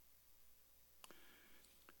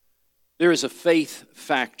There is a faith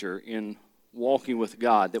factor in walking with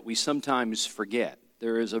God that we sometimes forget.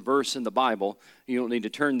 There is a verse in the Bible, you don't need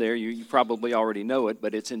to turn there, you probably already know it,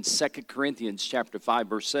 but it's in 2 Corinthians chapter 5,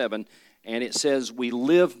 verse 7, and it says, we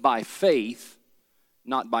live by faith,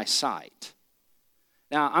 not by sight.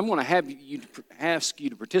 Now, I'm going to ask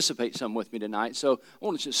you to participate some with me tonight, so I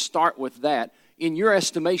want to just start with that. In your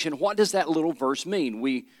estimation, what does that little verse mean?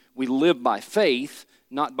 We live by faith,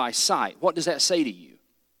 not by sight. What does that say to you?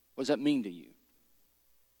 What does that mean to you?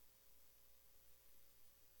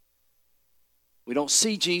 We don't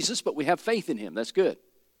see Jesus, but we have faith in him. That's good.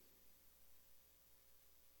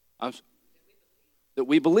 That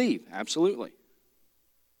we believe, absolutely.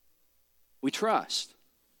 We trust.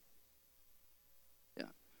 Yeah.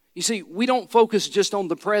 You see, we don't focus just on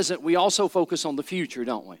the present. We also focus on the future,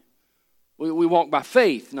 don't we? We walk by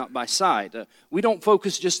faith, not by sight. We don't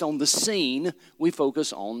focus just on the seen. We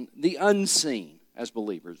focus on the unseen as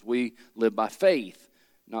believers. We live by faith,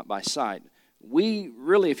 not by sight. We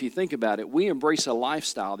really, if you think about it, we embrace a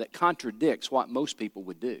lifestyle that contradicts what most people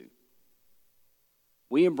would do.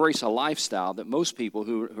 We embrace a lifestyle that most people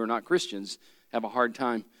who are not Christians have a hard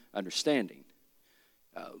time understanding.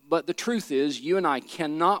 But the truth is, you and I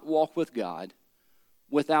cannot walk with God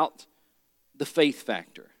without the faith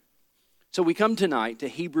factor. So we come tonight to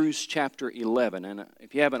Hebrews chapter 11, and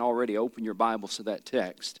if you haven't already, open your Bibles to that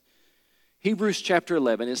text. Hebrews chapter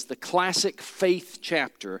 11 is the classic faith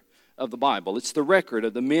chapter of the Bible. It's the record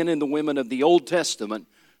of the men and the women of the Old Testament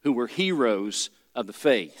who were heroes of the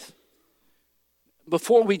faith.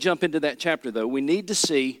 Before we jump into that chapter, though, we need to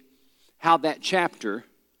see how that chapter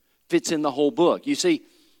fits in the whole book. You see,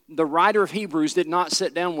 the writer of Hebrews did not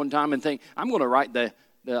sit down one time and think, I'm going to write the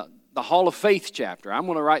Hall of Faith chapter. I'm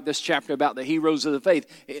going to write this chapter about the heroes of the faith.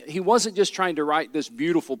 He wasn't just trying to write this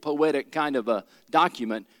beautiful, poetic kind of a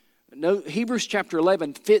document. No, Hebrews chapter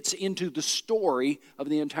 11 fits into the story of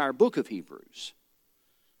the entire book of Hebrews.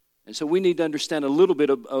 And so we need to understand a little bit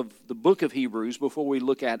of the book of Hebrews before we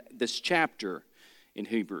look at this chapter in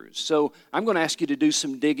Hebrews. So I'm going to ask you to do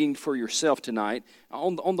some digging for yourself tonight.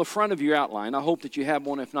 On the front of your outline, I hope that you have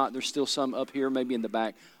one. If not, there's still some up here, maybe in the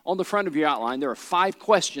back. On the front of your outline, there are 5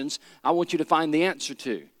 questions I want you to find the answer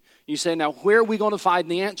to. You say, now, where are we going to find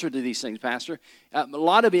the answer to these things, Pastor? A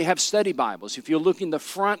lot of you have study Bibles. If you look in the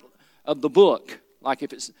front of the book, like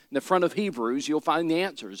if it's in the front of Hebrews, you'll find the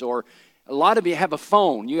answers. Or a lot of you have a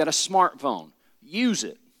phone. You got a smartphone. Use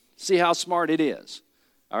it. See how smart it is.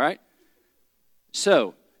 All right?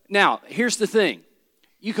 So, now, here's the thing.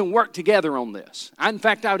 You can work together on this. In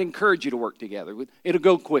fact, I would encourage you to work together. It'll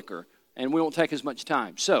go quicker, and we won't take as much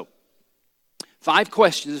time. So, 5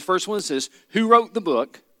 questions. The first one is this: who wrote the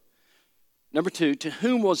book? Number 2, to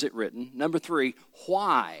whom was it written? Number 3,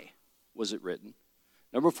 why was it written?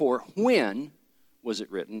 Number 4, when was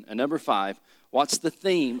it written? And number 5, what's the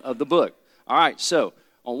theme of the book? All right, so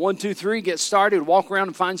on 1, 2, 3, get started. Walk around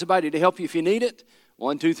and find somebody to help you if you need it.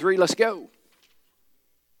 1, 2, 3, let's go.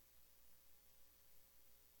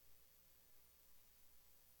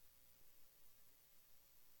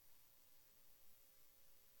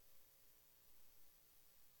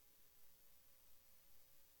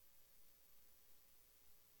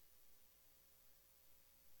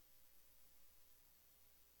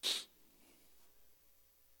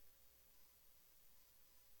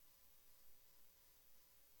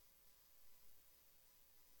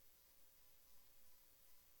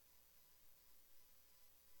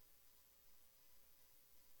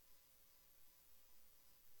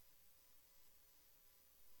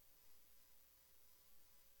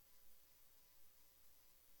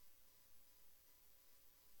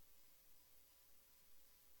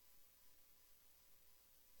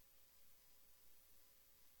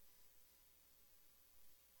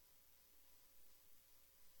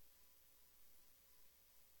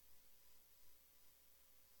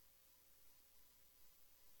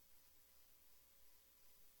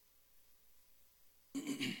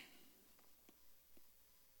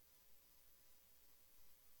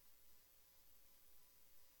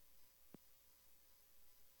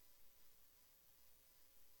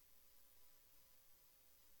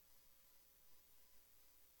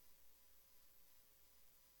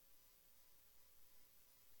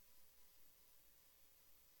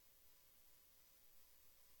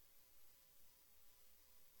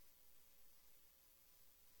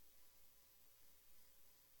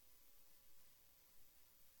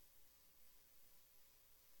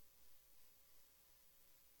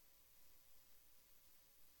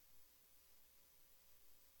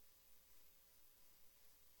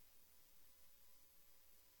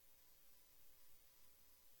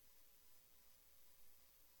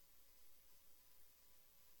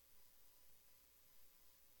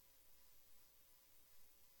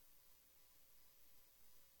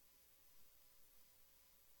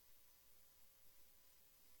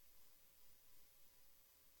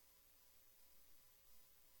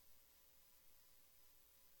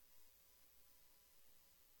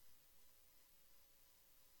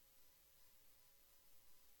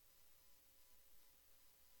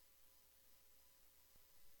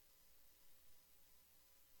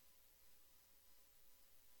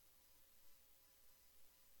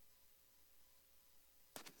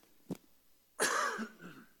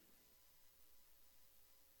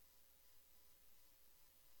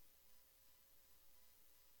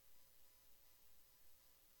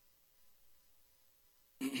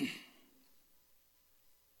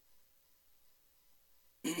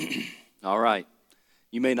 All right.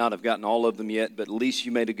 You may not have gotten all of them yet, but at least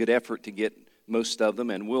you made a good effort to get most of them,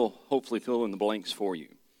 and we'll hopefully fill in the blanks for you.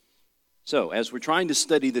 So, as we're trying to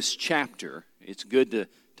study this chapter, it's good to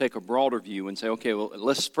take a broader view and say, okay, well,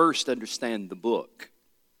 let's first understand the book.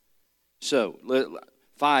 So,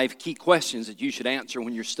 5 key questions that you should answer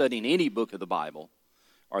when you're studying any book of the Bible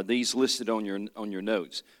are these listed on your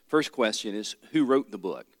notes. First question is, who wrote the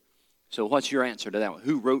book? So, what's your answer to that one?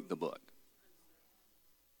 Who wrote the book?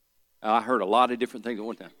 I heard a lot of different things at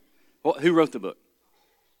one time. Well, who wrote the book?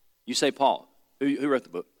 You say Paul. Who wrote the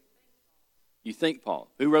book? You think Paul.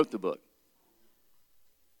 Who wrote the book?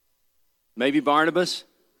 Maybe Barnabas?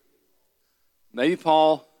 Maybe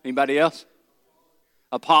Paul? Anybody else?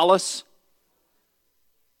 Apollos?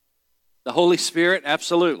 The Holy Spirit?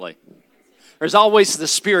 Absolutely. There's always the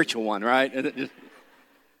spiritual one, right?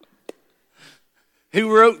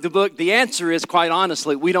 Who wrote the book? The answer is, quite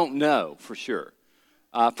honestly, we don't know for sure.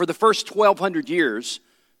 For the first 1,200 years,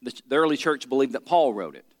 the early church believed that Paul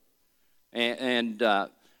wrote it. And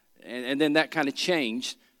then that kind of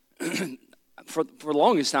changed. For the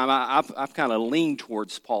longest time, I've kind of leaned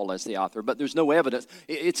towards Paul as the author, but there's no evidence.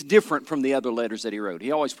 It's different from the other letters that he wrote.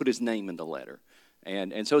 He always put his name in the letter.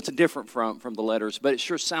 And so it's different from the letters, but it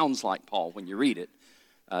sure sounds like Paul when you read it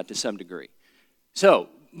to some degree. So,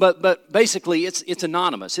 but basically, it's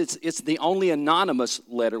anonymous. It's the only anonymous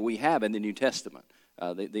letter we have in the New Testament.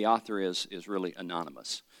 The author is really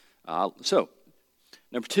anonymous. So,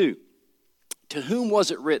 number 2, to whom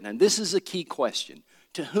was it written? And this is a key question.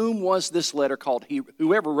 To whom was this letter called?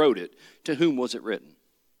 Whoever wrote it, to whom was it written?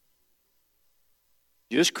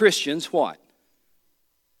 Just Christians, what?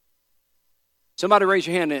 Somebody raise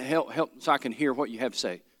your hand and help so I can hear what you have to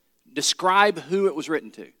say. Describe who it was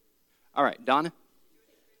written to. All right, Donna?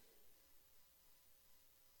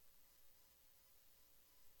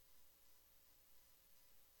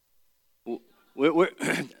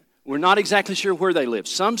 We're not exactly sure where they lived.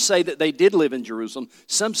 Some say that they did live in Jerusalem.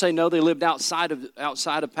 Some say no, they lived outside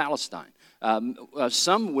of Palestine.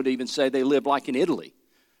 Some would even say they lived like in Italy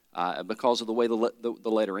because of the way the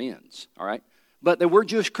letter ends. All right, but they were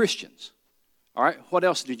Jewish Christians. All right, what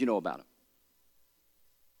else did you know about them?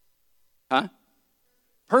 Huh?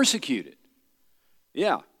 Persecuted.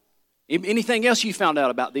 Yeah. Anything else you found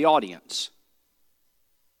out about the audience?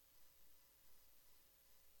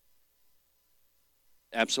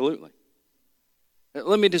 Absolutely.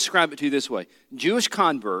 Let me describe it to you this way. Jewish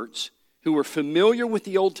converts who were familiar with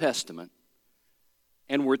the Old Testament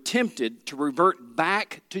and were tempted to revert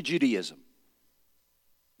back to Judaism.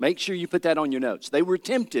 Make sure you put that on your notes. They were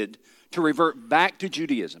tempted to revert back to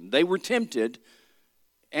Judaism. They were tempted,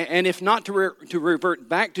 and if not to revert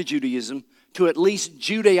back to Judaism, to at least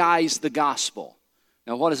Judaize the gospel.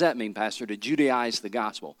 Now, what does that mean, Pastor, to Judaize the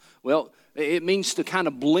gospel? Well, it means to kind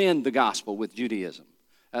of blend the gospel with Judaism.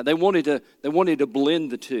 They wanted to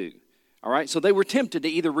blend the two. All right, so they were tempted to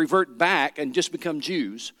either revert back and just become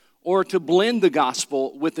Jews, or to blend the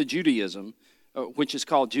gospel with the Judaism, which is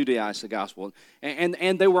called Judaize the gospel.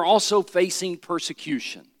 And they were also facing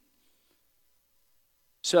persecution.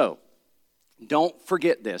 So, don't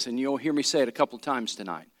forget this, and you'll hear me say it a couple times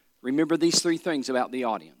tonight. Remember these 3 things about the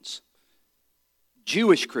audience.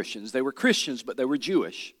 Jewish Christians, they were Christians, but they were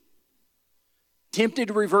Jewish. Tempted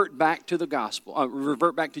to revert back to the gospel,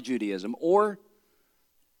 revert back to Judaism, or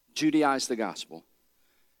Judaize the gospel.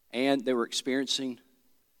 And they were experiencing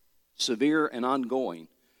severe and ongoing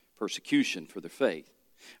persecution for their faith.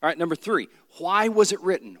 All right, number 3, why was it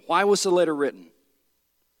written? Why was the letter written?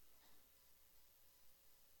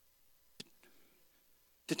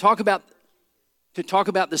 To talk about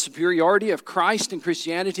the superiority of Christ and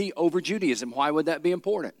Christianity over Judaism. Why would that be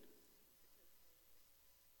important?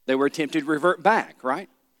 They were tempted to revert back, right?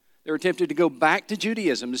 They were tempted to go back to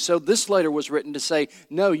Judaism. So this letter was written to say,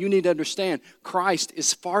 no, you need to understand, Christ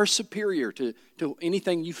is far superior to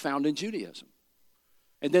anything you found in Judaism.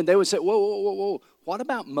 And then they would say, whoa, what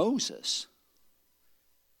about Moses?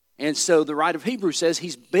 And so the writer of Hebrews says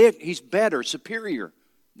he's better, superior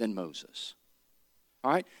than Moses.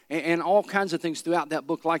 All right? And all kinds of things throughout that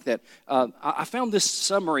book like that. I found this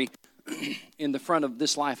summary in the front of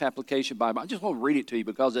this Life Application Bible. I just want to read it to you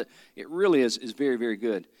because it really is very, very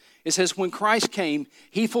good. It says, when Christ came,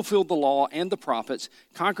 he fulfilled the law and the prophets,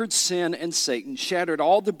 conquered sin and Satan, shattered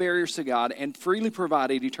all the barriers to God, and freely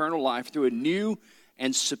provided eternal life through a new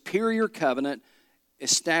and superior covenant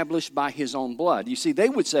established by his own blood. You see, they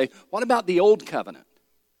would say, what about the old covenant?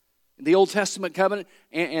 The Old Testament covenant?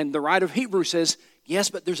 And the writer of Hebrews says, yes,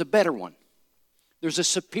 but there's a better one. There's a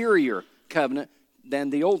superior covenant than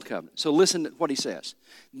the old covenant. So listen to what he says.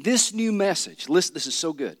 This new message, listen, this is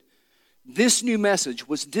so good. This new message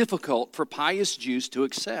was difficult for pious Jews to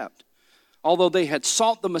accept. Although they had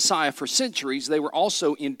sought the Messiah for centuries, they were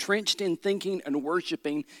also entrenched in thinking and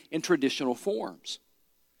worshiping in traditional forms.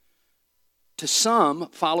 To some,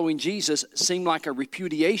 following Jesus seemed like a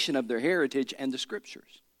repudiation of their heritage and the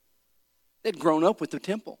Scriptures. They'd grown up with the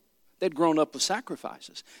temple. They'd grown up with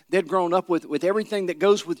sacrifices. They'd grown up with everything that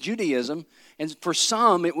goes with Judaism. And for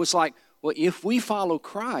some, it was like, well, if we follow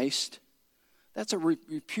Christ, that's a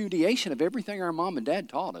repudiation of everything our mom and dad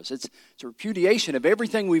taught us. It's a repudiation of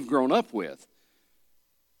everything we've grown up with.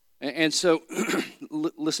 And so,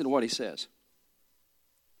 listen to what he says.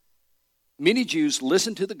 Many Jews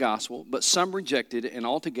listened to the gospel, but some rejected it and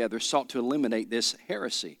altogether sought to eliminate this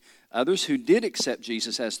heresy. Others who did accept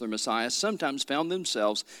Jesus as their Messiah sometimes found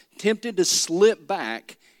themselves tempted to slip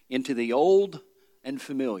back into the old and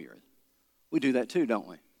familiar. We do that too, don't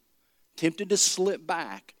we? Tempted to slip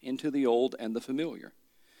back into the old and the familiar.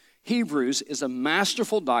 Hebrews is a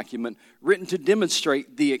masterful document written to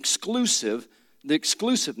demonstrate the exclusiveness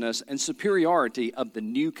and superiority of the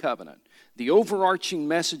new covenant. The overarching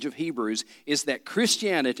message of Hebrews is that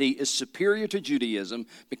Christianity is superior to Judaism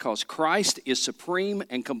because Christ is supreme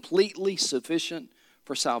and completely sufficient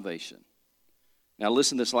for salvation. Now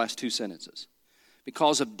listen to this last two sentences.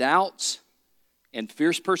 Because of doubts and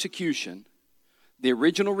fierce persecution, the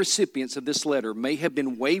original recipients of this letter may have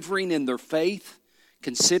been wavering in their faith,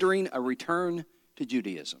 considering a return to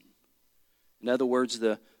Judaism. In other words,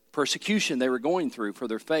 the persecution they were going through for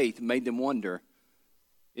their faith made them wonder,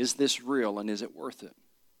 is this real and is it worth it?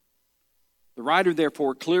 The writer,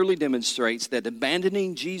 therefore, clearly demonstrates that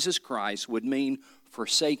abandoning Jesus Christ would mean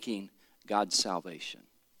forsaking God's salvation.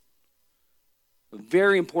 A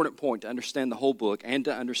very important point to understand the whole book and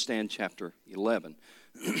to understand chapter 11.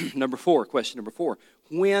 Question number 4.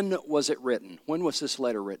 When was it written? When was this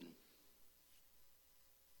letter written?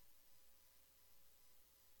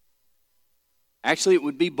 Actually, it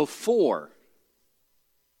would be before.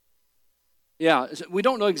 Yeah, we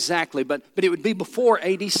don't know exactly, but it would be before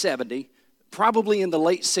AD 70, probably in the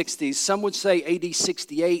late 60s. Some would say AD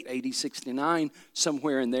 68, AD 69,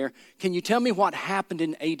 somewhere in there. Can you tell me what happened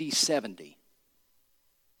in AD 70?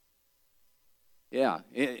 Yeah,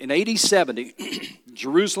 in AD 70,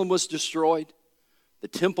 Jerusalem was destroyed, the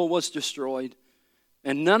temple was destroyed,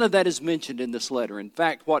 and none of that is mentioned in this letter. In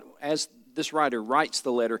fact, as this writer writes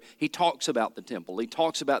the letter, he talks about the temple. He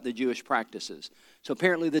talks about the Jewish practices. So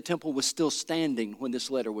apparently the temple was still standing when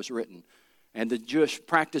this letter was written, and the Jewish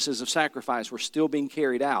practices of sacrifice were still being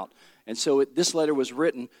carried out. And so this letter was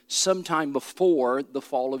written sometime before the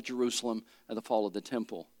fall of Jerusalem and the fall of the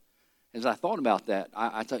temple. As I thought about that,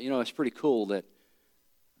 I thought, it's pretty cool that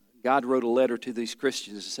God wrote a letter to these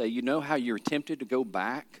Christians to say, you know how you're tempted to go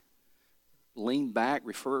back, lean back,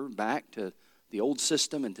 refer back to the old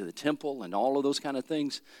system and to the temple and all of those kind of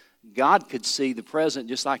things? God could see the present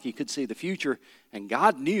just like he could see the future, and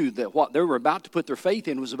God knew that what they were about to put their faith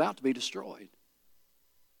in was about to be destroyed.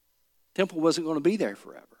 Temple wasn't going to be there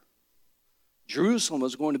forever. Jerusalem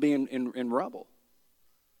was going to be in rubble.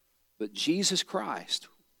 But Jesus Christ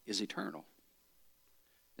is eternal.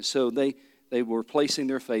 And so they were placing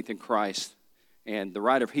their faith in Christ, and the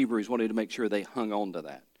writer of Hebrews wanted to make sure they hung on to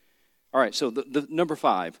that. All right, so the number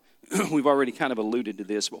 5, we've already kind of alluded to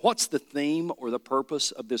this, but what's the theme or the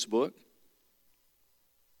purpose of this book?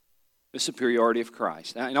 The superiority of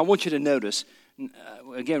Christ. And I want you to notice,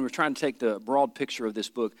 again, we're trying to take the broad picture of this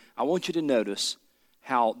book. I want you to notice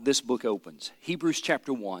how this book opens. Hebrews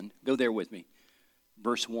chapter 1, go there with me,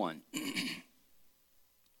 verse 1.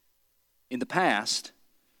 In the past,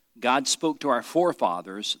 God spoke to our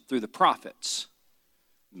forefathers through the prophets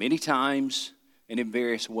many times and in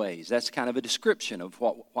various ways. That's kind of a description of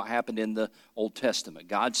what happened in the Old Testament.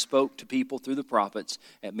 God spoke to people through the prophets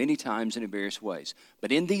at many times and in various ways.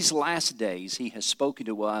 But in these last days, he has spoken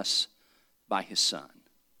to us by his Son.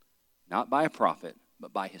 Not by a prophet,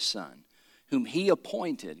 but by his Son, whom he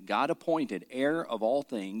appointed, God appointed, heir of all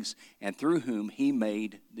things, and through whom he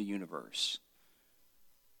made the universe.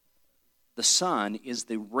 The Son is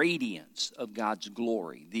the radiance of God's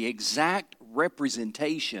glory, the exact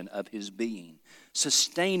representation of his being,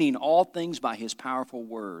 sustaining all things by his powerful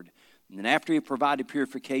word. And after he provided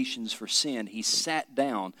purifications for sin, he sat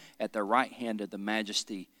down at the right hand of the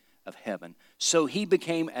majesty of heaven. So he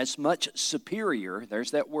became as much superior,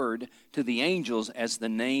 there's that word, to the angels as the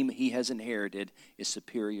name he has inherited is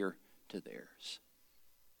superior to theirs.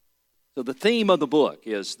 So the theme of the book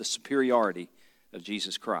is the superiority of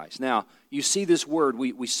Jesus Christ. Now, you see this word,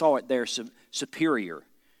 we saw it there, superior.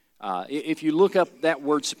 If you look up that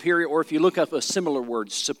word superior, or if you look up a similar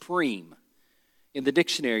word, supreme, in the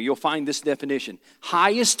dictionary, you'll find this definition: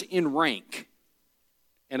 highest in rank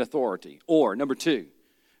and authority. Or, number 2,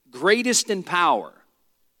 greatest in power.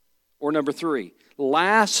 Or number 3,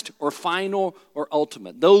 last or final or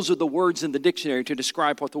ultimate. Those are the words in the dictionary to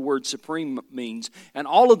describe what the word supreme means. And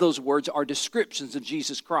all of those words are descriptions of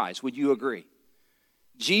Jesus Christ. Would you agree?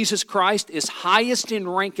 Jesus Christ is highest in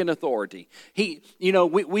rank and authority.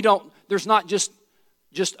 We don't, there's not just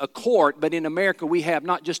a court, but in America we have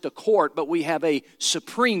not just a court, but we have a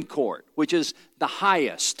Supreme Court, which is the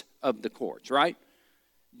highest of the courts, right?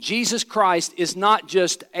 Jesus Christ is not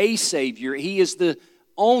just a Savior, He is the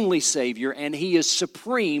only Savior, and He is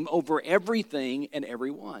supreme over everything and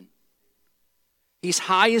everyone. He's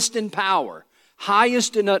highest in power,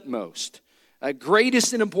 highest in utmost,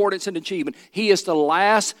 greatest in importance and achievement. He is the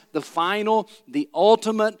last, the final, the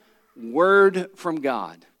ultimate word from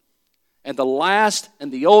God. And the last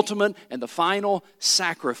and the ultimate and the final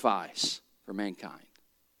sacrifice for mankind.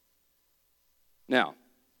 Now,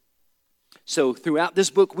 so throughout this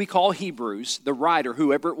book we call Hebrews, the writer,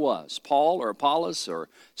 whoever it was, Paul or Apollos or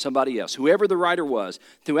somebody else, whoever the writer was,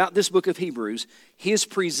 throughout this book of Hebrews, he is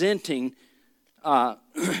presenting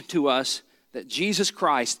to us that Jesus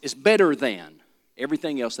Christ is better than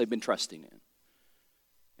everything else they've been trusting in.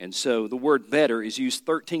 And so the word better is used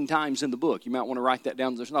 13 times in the book. You might want to write that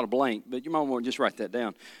down. There's not a blank, but you might want to just write that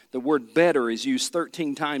down. The word better is used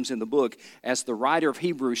 13 times in the book as the writer of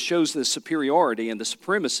Hebrews shows the superiority and the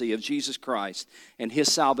supremacy of Jesus Christ and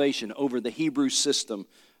His salvation over the Hebrew system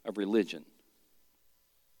of religion.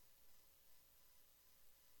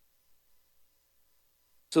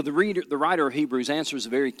 So the writer of Hebrews answers a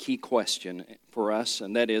very key question for us,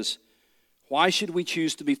 and that is, why should we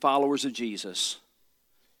choose to be followers of Jesus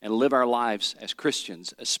and live our lives as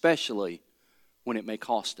Christians, especially when it may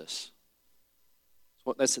cost us?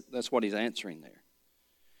 That's what he's answering there.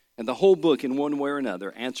 And the whole book, in one way or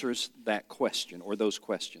another, answers that question or those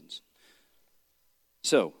questions.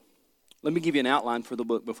 So, let me give you an outline for the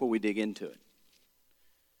book before we dig into it.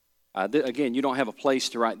 Again, you don't have a place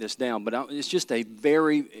to write this down, but it's just a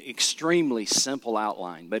very extremely simple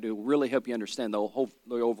outline, but it will really help you understand the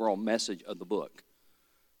overall message of the book.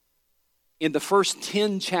 In the first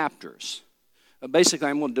 10 chapters, basically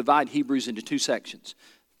I'm going to divide Hebrews into 2 sections.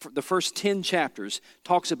 The first 10 chapters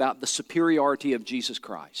talks about the superiority of Jesus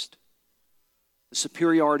Christ. The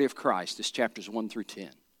superiority of Christ is chapters 1 through 10.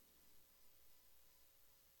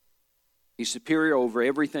 He's superior over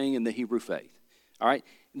everything in the Hebrew faith. All right?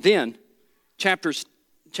 Then, chapter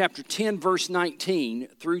 10, verse 19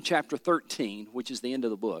 through chapter 13, which is the end of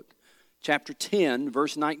the book. Chapter 10,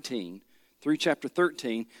 verse 19 through chapter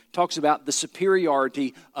 13 talks about the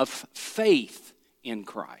superiority of faith in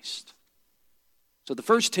Christ. So the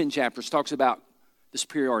first 10 chapters talks about the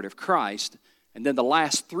superiority of Christ, and then the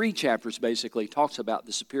last 3 chapters basically talks about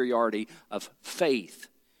the superiority of faith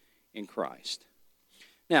in Christ.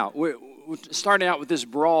 Now, we're starting out with this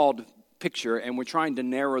broad picture, and we're trying to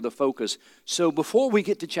narrow the focus. So before we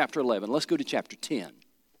get to chapter 11, let's go to chapter 10.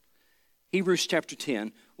 Hebrews chapter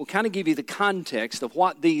 10 will kind of give you the context of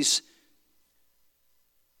what these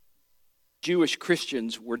Jewish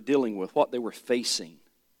Christians were dealing with, what they were facing,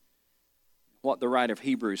 what the writer of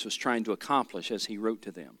Hebrews was trying to accomplish as he wrote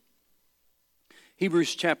to them.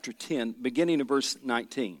 Hebrews chapter 10, beginning of verse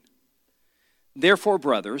 19. Therefore,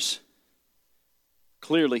 brothers,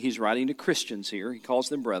 clearly he's writing to Christians here. He calls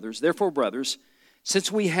them brothers. Therefore, brothers,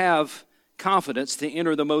 since we have confidence to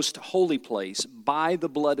enter the most holy place by the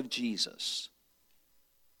blood of Jesus,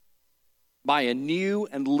 by a new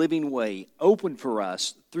and living way opened for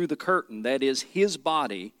us through the curtain, that is His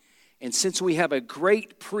body, and since we have a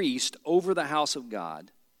great priest over the house of God,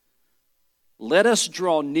 let us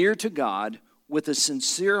draw near to God with a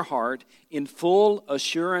sincere heart in full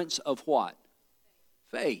assurance of what?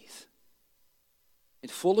 Faith. In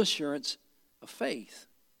full assurance of faith.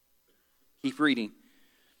 Keep reading.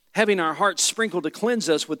 Having our hearts sprinkled to cleanse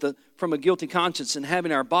us from a guilty conscience, and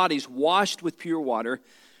having our bodies washed with pure water,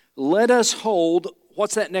 let us hold,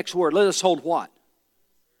 what's that next word? Let us hold what?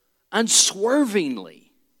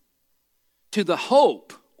 Unswervingly to the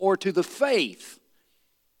hope or to the faith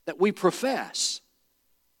that we profess.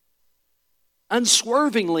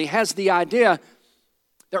 Unswervingly has the idea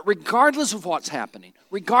that regardless of what's happening,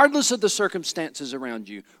 regardless of the circumstances around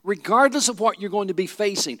you, regardless of what you're going to be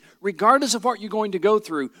facing, regardless of what you're going to go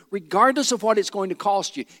through, regardless of what it's going to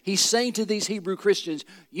cost you, he's saying to these Hebrew Christians,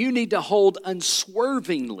 you need to hold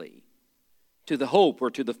unswervingly to the hope or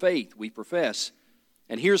to the faith we profess.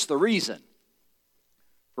 And here's the reason.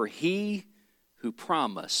 For He who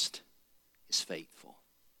promised is faithful.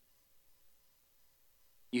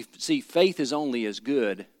 You see, faith is only as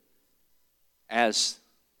good as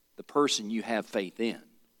the person you have faith in.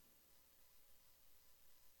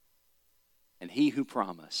 And he who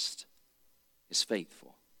promised is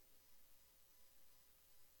faithful.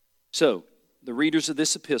 So, the readers of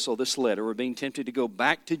this epistle, this letter, were being tempted to go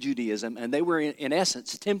back to Judaism, and they were, in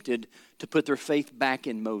essence, tempted to put their faith back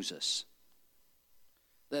in Moses.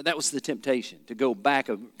 That was the temptation, to go back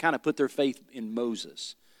and kind of put their faith in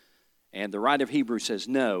Moses. And the writer of Hebrews says,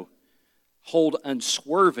 no, hold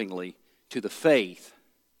unswervingly to the faith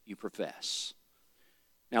you profess.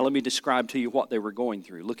 Now let me describe to you what they were going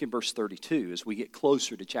through. Look in verse 32 as we get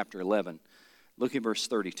closer to chapter 11. Look in verse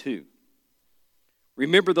 32.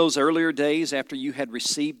 Remember those earlier days after you had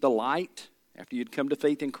received the light, after you'd come to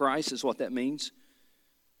faith in Christ, is what that means.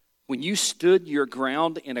 When you stood your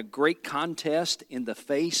ground in a great contest in the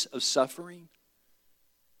face of suffering.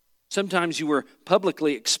 Sometimes you were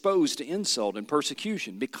publicly exposed to insult and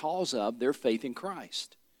persecution because of their faith in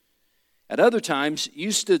Christ. At other times,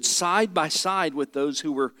 you stood side by side with those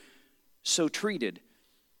who were so treated.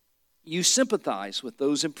 You sympathized with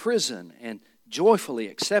those in prison and joyfully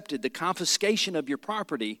accepted the confiscation of your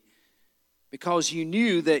property because you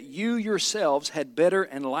knew that you yourselves had better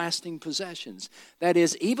and lasting possessions. That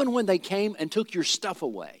is, even when they came and took your stuff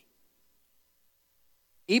away,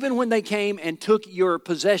 even when they came and took your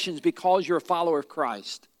possessions because you're a follower of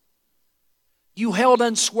Christ, you held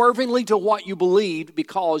unswervingly to what you believed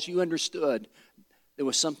because you understood there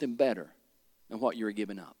was something better than what you were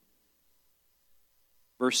giving up.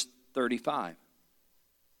 Verse 35.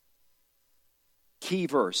 Key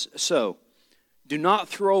verse. So, do not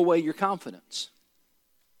throw away your confidence.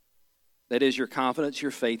 That is your confidence,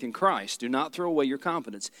 your faith in Christ. Do not throw away your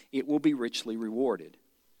confidence. It will be richly rewarded.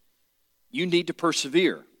 You need to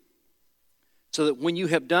persevere so that when you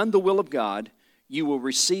have done the will of God, you will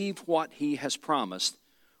receive what He has promised.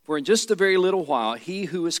 For in just a very little while, He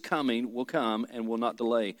who is coming will come and will not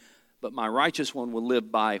delay. But my righteous one will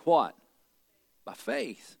live by what? By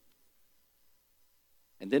faith.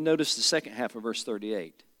 And then notice the second half of verse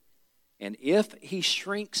 38. And if he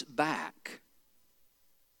shrinks back,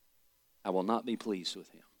 I will not be pleased with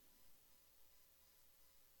him.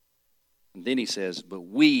 And then he says, but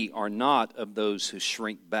we are not of those who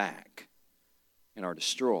shrink back and are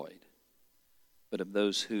destroyed, but of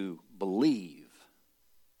those who believe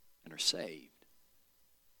and are saved.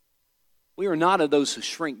 We are not of those who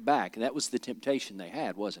shrink back. That was the temptation they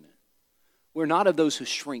had, wasn't it? We're not of those who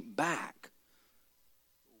shrink back.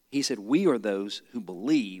 He said, we are those who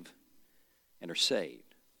believe and are saved.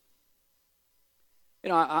 You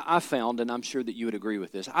know, I found, and I'm sure that you would agree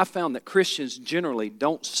with this, I found that Christians generally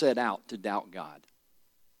don't set out to doubt God.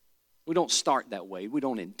 We don't start that way. We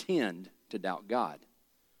don't intend to doubt God.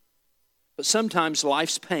 But sometimes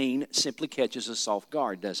life's pain simply catches us off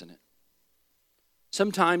guard, doesn't it?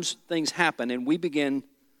 Sometimes things happen and we begin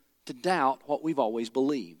to doubt what we've always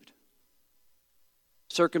believed.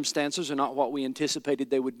 Circumstances are not what we anticipated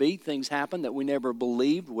they would be. Things happen that we never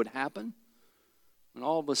believed would happen. And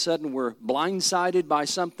all of a sudden we're blindsided by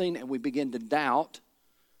something and we begin to doubt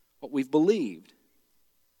what we've believed.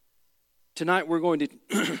 Tonight we're going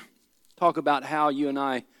to talk about how you and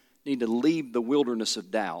I need to leave the wilderness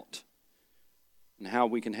of doubt and how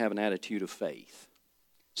we can have an attitude of faith.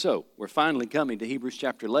 So, we're finally coming to Hebrews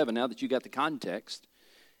chapter 11 now that you got the context.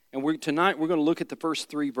 And tonight we're going to look at the first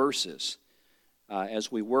 3 verses as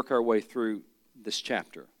we work our way through this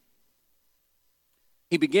chapter.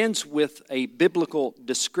 He begins with a biblical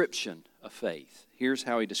description of faith. Here's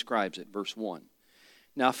how he describes it, verse 1.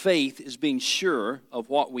 Now faith is being sure of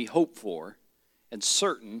what we hope for and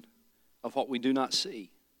certain of what we do not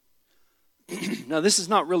see. Now this is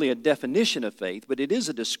not really a definition of faith, but it is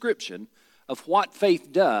a description of what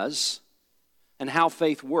faith does and how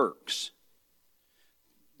faith works.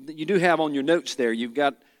 You do have on your notes there, you've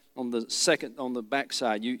got on the back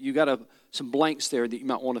side, you got some blanks there that you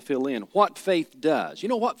might want to fill in. What faith does. You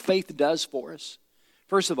know what faith does for us?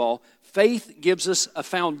 First of all, faith gives us a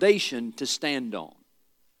foundation to stand on.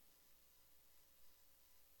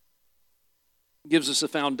 Gives us a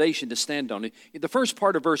foundation to stand on. The first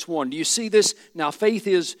part of verse 1, do you see this? Now faith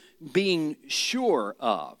is being sure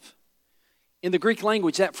of. In the Greek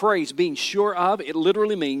language, that phrase, being sure of, it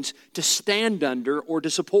literally means to stand under or to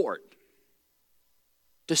support.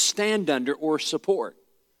 To stand under or support.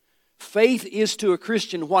 Faith is to a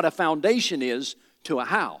Christian what a foundation is to a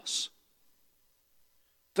house.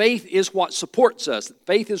 Faith is what supports us.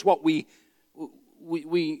 Faith is what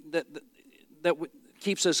that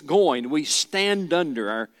keeps us going. We stand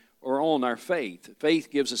under or on our faith. Faith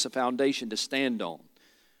gives us a foundation to stand on.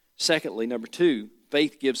 Secondly, number 2,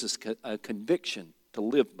 faith gives us a conviction to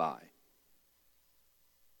live by.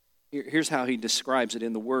 Here's how he describes it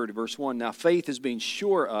in the Word, verse 1. Now faith is being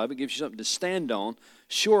sure of, it gives you something to stand on,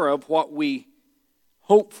 sure of what we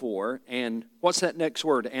hope for, and what's that next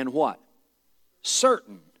word? And what?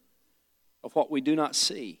 Certain of what we do not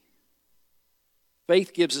see.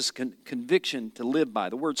 Faith gives us conviction to live by.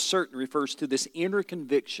 The word certain refers to this inner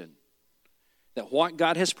conviction that what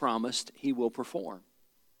God has promised, He will perform.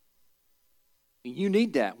 You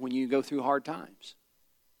need that when you go through hard times.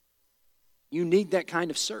 You need that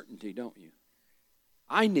kind of certainty, don't you?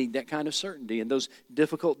 I need that kind of certainty in those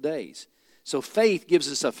difficult days. So faith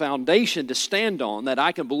gives us a foundation to stand on, that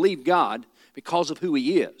I can believe God because of who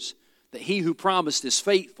He is. That He who promised is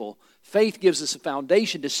faithful. Faith gives us a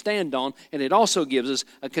foundation to stand on, and it also gives us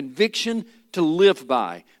a conviction to live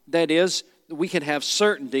by. That is, we can have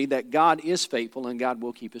certainty that God is faithful and God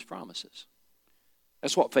will keep His promises.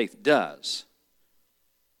 That's what faith does.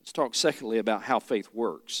 Let's talk secondly about how faith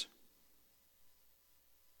works.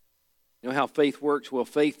 You know how faith works? Well,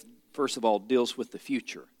 faith, first of all, deals with the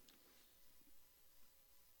future.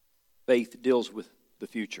 Faith deals with the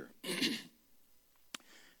future.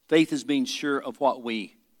 Faith is being sure of what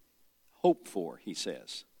we hope for, he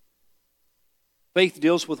says. Faith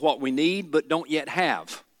deals with what we need but don't yet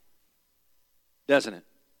have, doesn't it?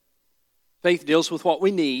 Faith deals with what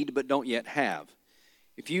we need but don't yet have.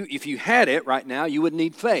 If you had it right now, you would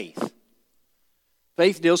need faith.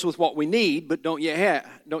 Faith deals with what we need but don't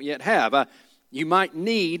yet have. You might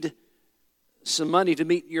need some money to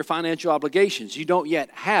meet your financial obligations. You don't yet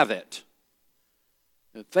have it.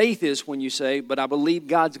 Faith is when you say, but I believe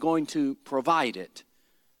God's going to provide it.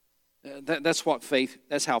 That's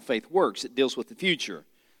how faith works. It deals with the future.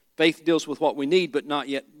 Faith deals with what we need but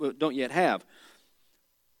don't yet have.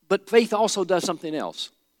 But faith also does something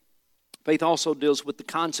else. Faith also deals with the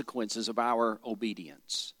consequences of our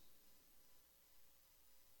obedience.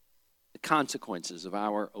 The consequences of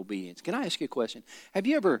our obedience. Can I ask you a question? Have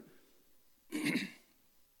you ever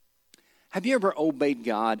obeyed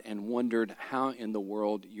God and wondered how in the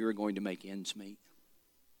world you're going to make ends meet?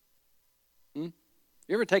 You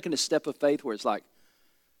ever taken a step of faith where it's like,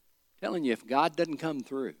 telling you if God doesn't come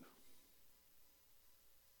through?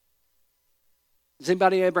 Has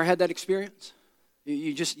anybody ever had that experience?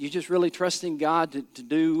 You just really trusting God to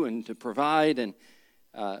do and to provide, and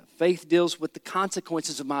faith deals with the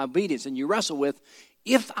consequences of my obedience. And you wrestle with,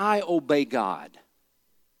 if I obey God,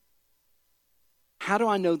 how do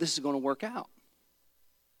I know this is going to work out?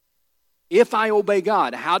 If I obey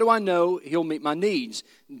God, how do I know He'll meet my needs?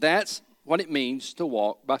 That's what it means to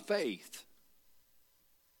walk by faith.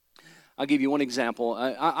 I'll give you one example.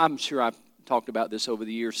 I'm sure I've talked about this over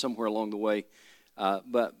the years somewhere along the way,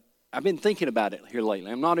 but I've been thinking about it here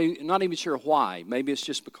lately. I'm not even sure why. Maybe it's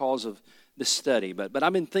just because of this study, but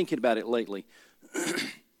I've been thinking about it lately.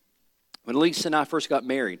 When Lisa and I first got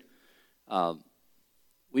married,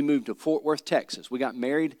 we moved to Fort Worth, Texas. We got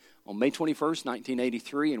married on May 21st,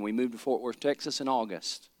 1983, and we moved to Fort Worth, Texas in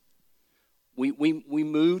August. We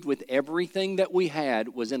moved with everything that we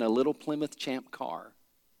had was in a little Plymouth Champ car.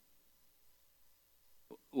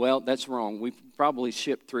 Well, that's wrong. We probably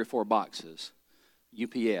shipped 3 or 4 boxes,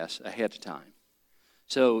 UPS, ahead of time.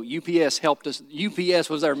 So UPS helped us. UPS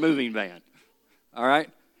was our moving van, all right?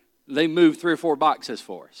 They moved 3 or 4 boxes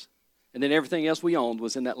for us. And then everything else we owned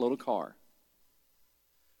was in that little car.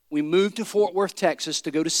 We moved to Fort Worth, Texas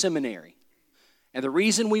to go to seminary. And the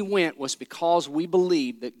reason we went was because we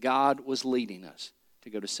believed that God was leading us to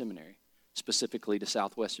go to seminary, specifically to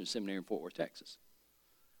Southwestern Seminary in Fort Worth, Texas.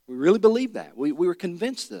 We really believed that. We were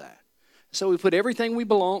convinced of that. So we put everything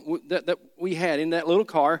that we had in that little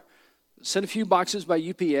car, sent a few boxes by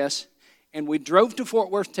UPS, and we drove to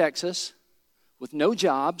Fort Worth, Texas with no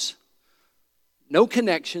jobs, no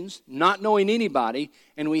connections, not knowing anybody,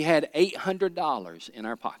 and we had $800 in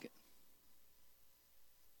our pocket.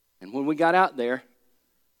 And when we got out there,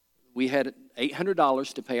 we had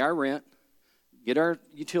 $800 to pay our rent, get our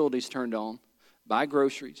utilities turned on, buy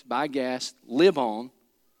groceries, buy gas, live on,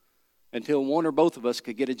 until one or both of us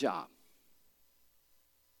could get a job.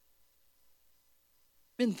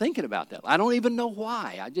 Been thinking about that. I don't even know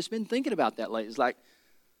why. I've just been thinking about that lately. It's like,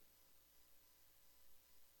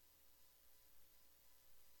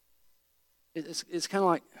 it's kind of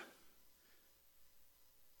like,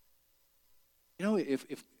 you know,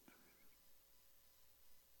 if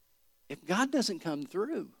God doesn't come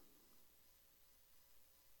through,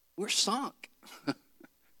 we're sunk.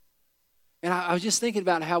 And I was just thinking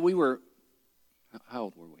about how old were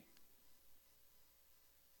we?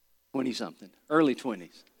 20-something, early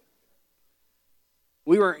 20s.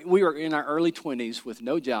 We were in our early 20s with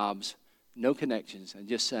no jobs, no connections, and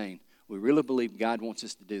just saying, we really believe God wants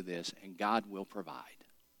us to do this, and God will provide.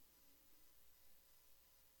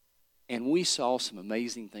 And we saw some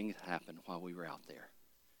amazing things happen while we were out there.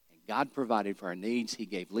 And God provided for our needs. He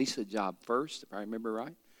gave Lisa a job first, if I remember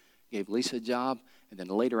right. Gave Lisa a job, and then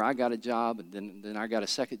later I got a job, and then I got a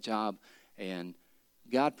second job. And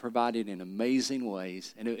God provided in amazing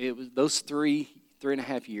ways. And it was those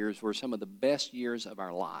 3.5 years were some of the best years of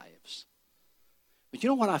our lives. But you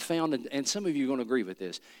know what I found, and some of you are going to agree with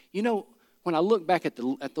this. You know, when I look back at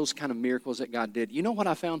those kind of miracles that God did, you know what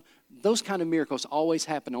I found? Those kind of miracles always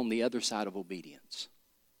happen on the other side of obedience.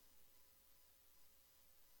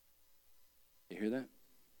 You hear that?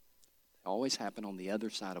 They always happen on the other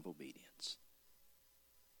side of obedience.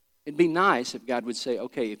 It'd be nice if God would say,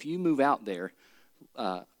 okay, if you move out there,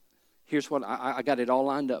 here's what, I got it all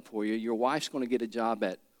lined up for you. Your wife's going to get a job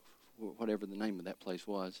at whatever the name of that place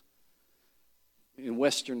was. In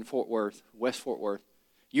West Fort Worth.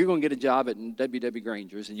 You're going to get a job at W.W.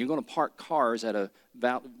 Granger's, and you're going to park cars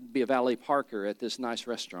be a valet parker at this nice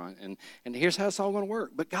restaurant. And here's how it's all going to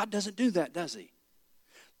work. But God doesn't do that, does he?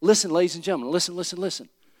 Listen, ladies and gentlemen, listen.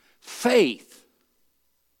 Faith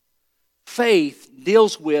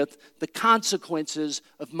deals with the consequences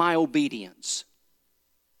of my obedience.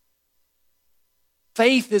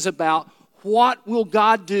 Faith is about, what will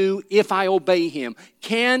God do if I obey him?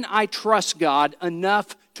 Can I trust God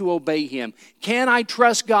enough to obey him? Can I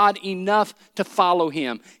trust God enough to follow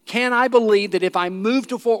him? Can I believe that if I move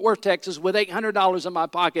to Fort Worth, Texas with $800 in my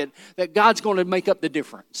pocket, that God's going to make up the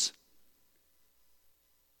difference?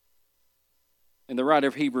 And the writer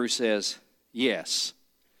of Hebrews says, yes.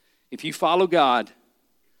 If you follow God,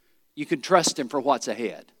 you can trust him for what's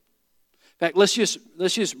ahead. In fact, let's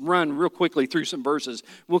just run real quickly through some verses.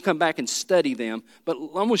 We'll come back and study them. But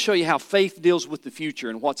I'm going to show you how faith deals with the future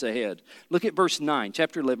and what's ahead. Look at verse 9,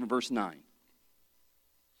 chapter 11, verse 9.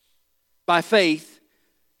 By faith,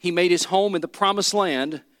 he made his home in the promised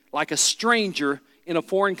land like a stranger in a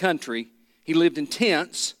foreign country. He lived in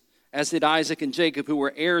tents, as did Isaac and Jacob, who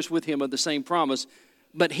were heirs with him of the same promise.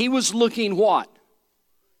 But he was looking what?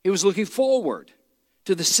 He was looking forward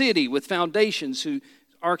to the city with foundations, who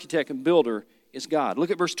architect and builder is God.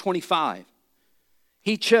 Look at verse 25.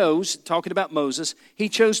 He chose, talking about Moses, he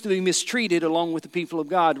chose to be mistreated along with the people of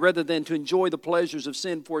God rather than to enjoy the pleasures of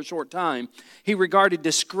sin for a short time. He regarded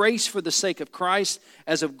disgrace for the sake of Christ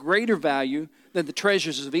as of greater value than the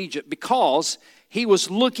treasures of Egypt, because he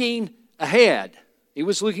was looking ahead. He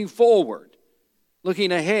was looking forward,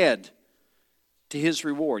 looking ahead to his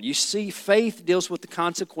reward. You see, faith deals with the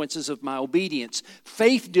consequences of my obedience.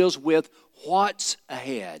 Faith deals with what's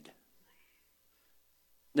ahead.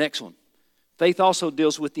 Next one. Faith also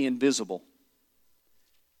deals with the invisible.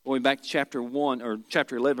 Going back to chapter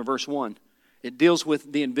 11, verse 1. It deals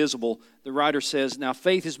with the invisible. The writer says, now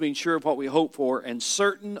faith is being sure of what we hope for and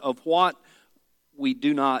certain of what we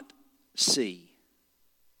do not see.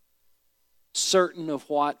 Certain of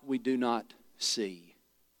what we do not see.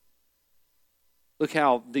 Look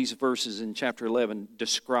how these verses in chapter 11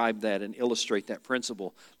 describe that and illustrate that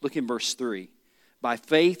principle. Look in verse 3. By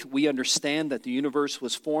faith, we understand that the universe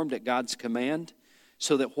was formed at God's command,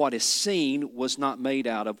 so that what is seen was not made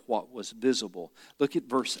out of what was visible. Look at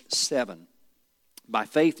verse 7. By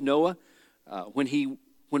faith, Noah, when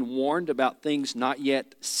warned about things not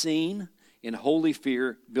yet seen, in holy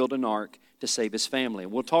fear, built an ark to save his family.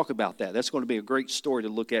 And we'll talk about that. That's going to be a great story to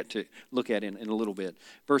look at in a little bit.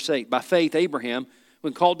 Verse 8, by faith, Abraham,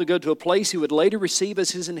 when called to go to a place he would later receive as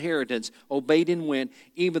his inheritance, obeyed and went,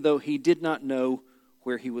 even though he did not know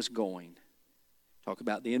where he was going. Talk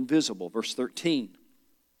about the invisible. Verse 13.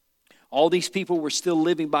 All these people were still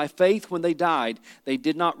living by faith when they died. They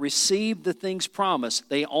did not receive the things promised.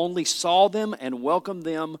 They only saw them and welcomed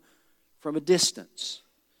them from a distance.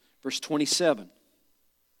 Verse 27.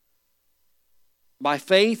 By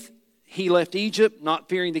faith, he left Egypt, not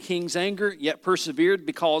fearing the king's anger, yet persevered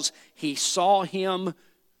because he saw him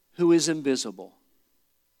who is invisible.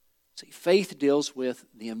 See, faith deals with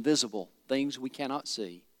the invisible, things we cannot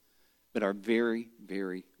see, but are very,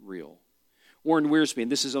 very real. Warren Wiersbe,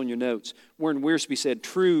 and this is on your notes, Warren Wiersbe said,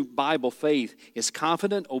 true Bible faith is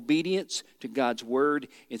confident obedience to God's word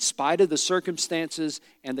in spite of the circumstances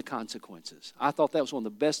and the consequences. I thought that was one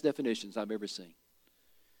of the best definitions I've ever seen.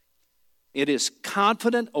 It is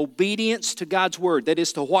confident obedience to God's word, that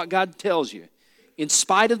is to what God tells you, in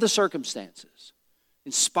spite of the circumstances,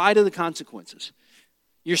 in spite of the consequences.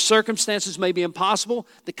 Your circumstances may be impossible.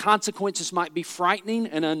 The consequences might be frightening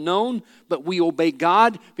and unknown, but we obey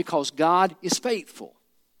God because God is faithful.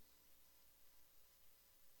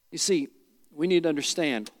 You see, we need to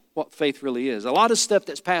understand what faith really is. A lot of stuff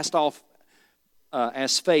that's passed off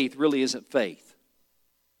as faith really isn't faith.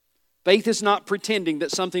 Faith is not pretending that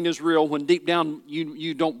something is real when deep down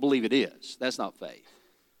you don't believe it is. That's not faith.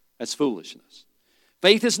 That's foolishness.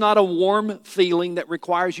 Faith is not a warm feeling that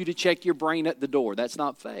requires you to check your brain at the door. That's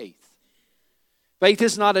not faith. Faith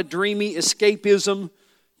is not a dreamy escapism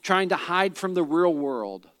trying to hide from the real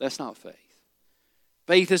world. That's not faith.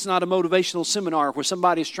 Faith is not a motivational seminar where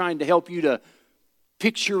somebody is trying to help you to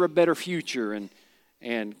picture a better future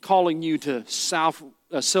and calling you to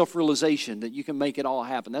self-realization that you can make it all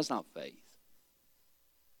happen. That's not faith.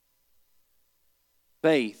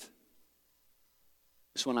 Faith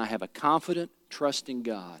is when I have a confident trust in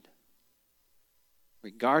God,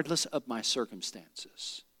 regardless of my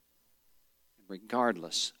circumstances,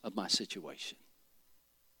 regardless of my situation.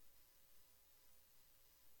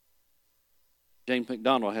 James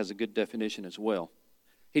MacDonald has a good definition as well.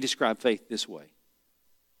 He described faith this way.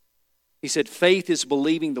 He said, faith is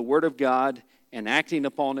believing the Word of God and acting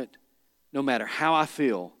upon it no matter how I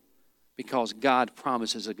feel, because God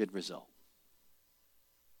promises a good result.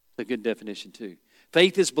 It's a good definition too.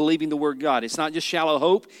 Faith is believing the Word of God. It's not just shallow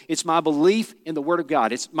hope. It's my belief in the Word of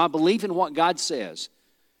God. It's my belief in what God says.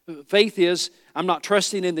 Faith is, I'm not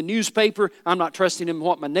trusting in the newspaper. I'm not trusting in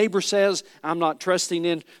what my neighbor says. I'm not trusting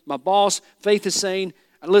in my boss. Faith is saying,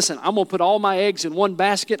 listen, I'm going to put all my eggs in one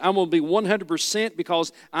basket. I'm going to be 100%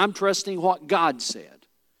 because I'm trusting what God said.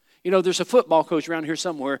 You know, there's a football coach around here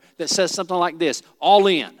somewhere that says something like this, all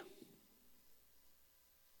in.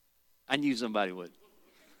 I knew somebody would.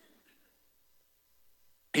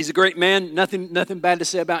 He's a great man. Nothing bad to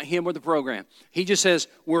say about him or the program. He just says,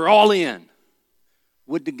 we're all in.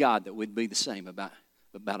 Would to God that we'd be the same about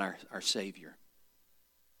our Savior.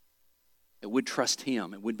 That we'd trust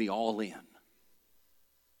Him and we'd be all in.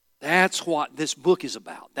 That's what this book is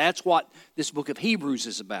about. That's what this book of Hebrews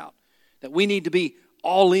is about. That we need to be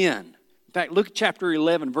all in. In fact, look at chapter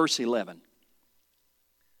 11, verse 11.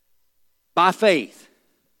 By faith,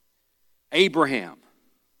 Abraham,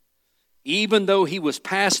 even though he was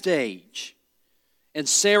past age, and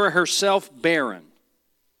Sarah herself barren,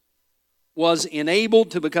 was enabled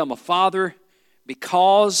to become a father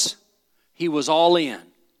because he was all in.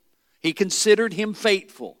 He considered him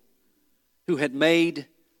faithful who had made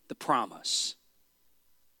the promise.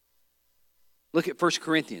 Look at 1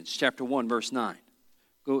 Corinthians chapter 1, verse 9.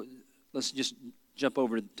 Let's just jump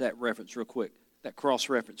over to that reference real quick, that cross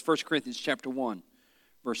reference. 1 Corinthians chapter 1,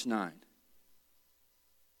 verse 9.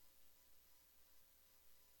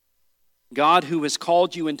 God, who has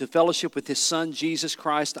called you into fellowship with His Son, Jesus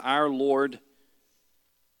Christ, our Lord,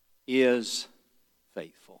 is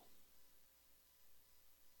faithful.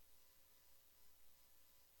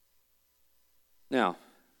 Now,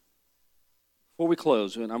 before we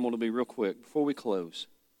close, and I'm going to be real quick, before we close,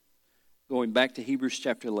 going back to Hebrews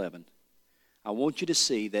chapter 11, I want you to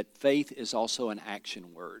see that faith is also an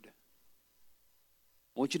action word.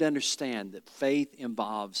 I want you to understand that faith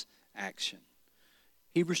involves action.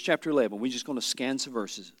 Hebrews chapter 11, we're just going to scan some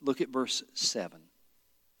verses. Look at verse 7.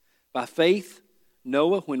 By faith,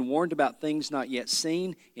 Noah, when warned about things not yet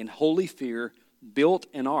seen, in holy fear, built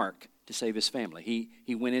an ark to save his family.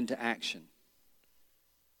 He went into action.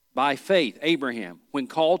 By faith, Abraham, when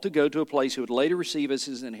called to go to a place he would later receive as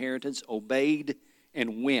his inheritance, obeyed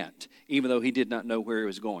and went, even though he did not know where he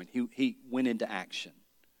was going. He went into action.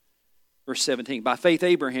 Verse 17, by faith,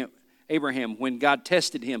 Abraham, when God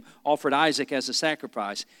tested him, offered Isaac as a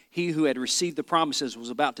sacrifice. He who had received the promises was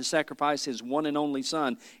about to sacrifice his one and only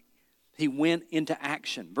son. He went into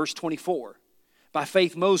action. Verse 24. By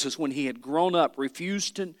faith, Moses, when he had grown up,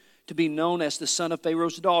 refused to be known as the son of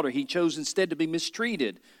Pharaoh's daughter. He chose instead to be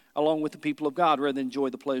mistreated along with the people of God rather than enjoy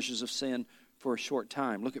the pleasures of sin for a short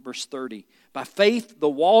time. Look at verse 30. By faith, the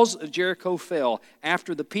walls of Jericho fell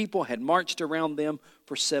after the people had marched around them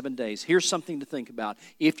for 7 days. Here's something to think about.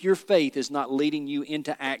 If your faith is not leading you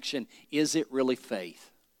into action, is it really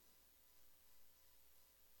faith?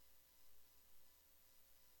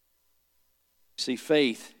 See,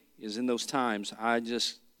 faith is in those times, I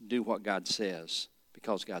just do what God says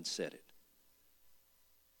because God said it.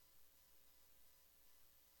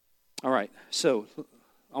 All right, so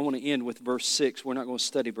I want to end with verse 6. We're not going to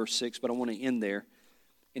study verse 6, but I want to end there.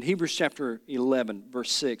 In Hebrews chapter 11,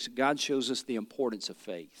 verse 6, God shows us the importance of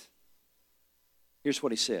faith. Here's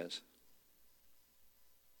what He says.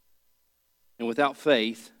 And without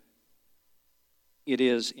faith, it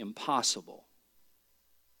is impossible.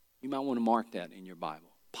 You might want to mark that in your Bible.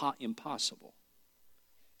 Impossible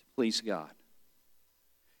to please God.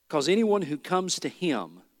 Because anyone who comes to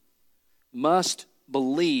Him must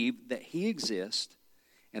believe that He exists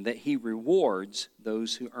and that He rewards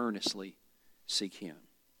those who earnestly seek Him.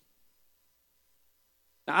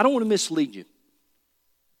 Now, I don't want to mislead you.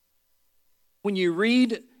 When you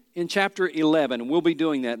read in chapter 11, and we'll be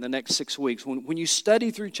doing that in the next 6 weeks, when you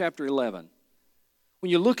study through chapter 11, when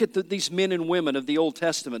you look at these men and women of the Old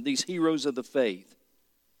Testament, these heroes of the faith,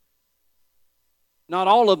 not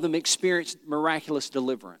all of them experienced miraculous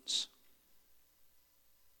deliverance.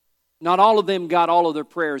 Not all of them got all of their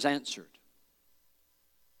prayers answered.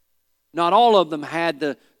 Not all of them had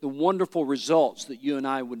the wonderful results that you and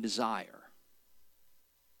I would desire.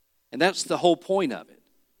 And that's the whole point of it.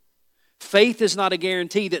 Faith is not a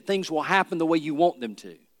guarantee that things will happen the way you want them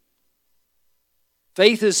to.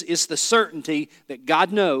 Faith is the certainty that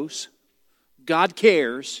God knows, God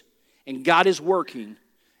cares, and God is working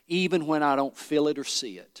even when I don't feel it or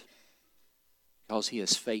see it. Because He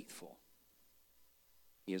is faithful.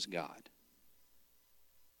 He is God.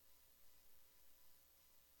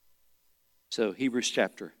 So Hebrews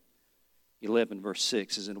chapter 11 verse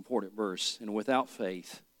 6 is an important verse. And without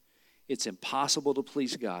faith, it's impossible to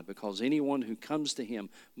please God, because anyone who comes to Him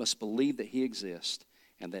must believe that He exists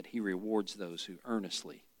and that He rewards those who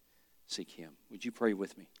earnestly seek Him. Would you pray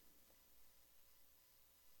with me?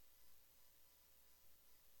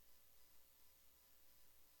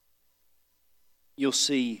 You'll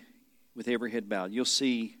see, with every head bowed, you'll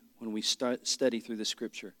see when we study through the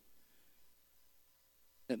Scripture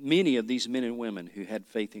that many of these men and women who had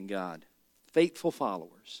faith in God, faithful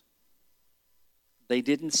followers, they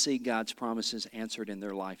didn't see God's promises answered in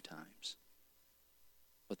their lifetimes,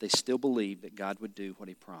 but they still believed that God would do what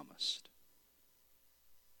He promised.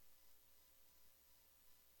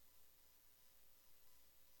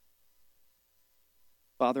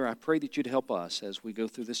 Father, I pray that You'd help us as we go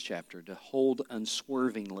through this chapter to hold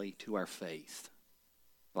unswervingly to our faith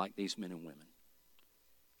like these men and women.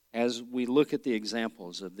 As we look at the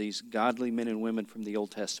examples of these godly men and women from the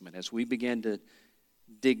Old Testament, as we begin to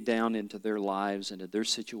dig down into their lives and into their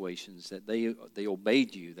situations, that they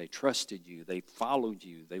obeyed You, they trusted You, they followed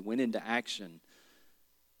You, they went into action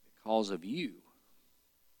because of You.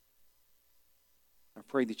 I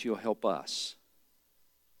pray that You'll help us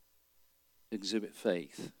exhibit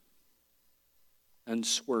faith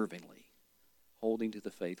unswervingly, holding to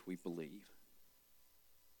the faith we believe.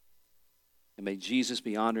 And may Jesus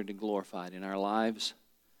be honored and glorified in our lives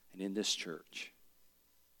and in this church.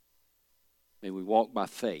 May we walk by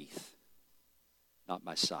faith, not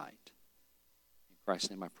by sight. In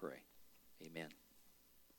Christ's name I pray. Amen.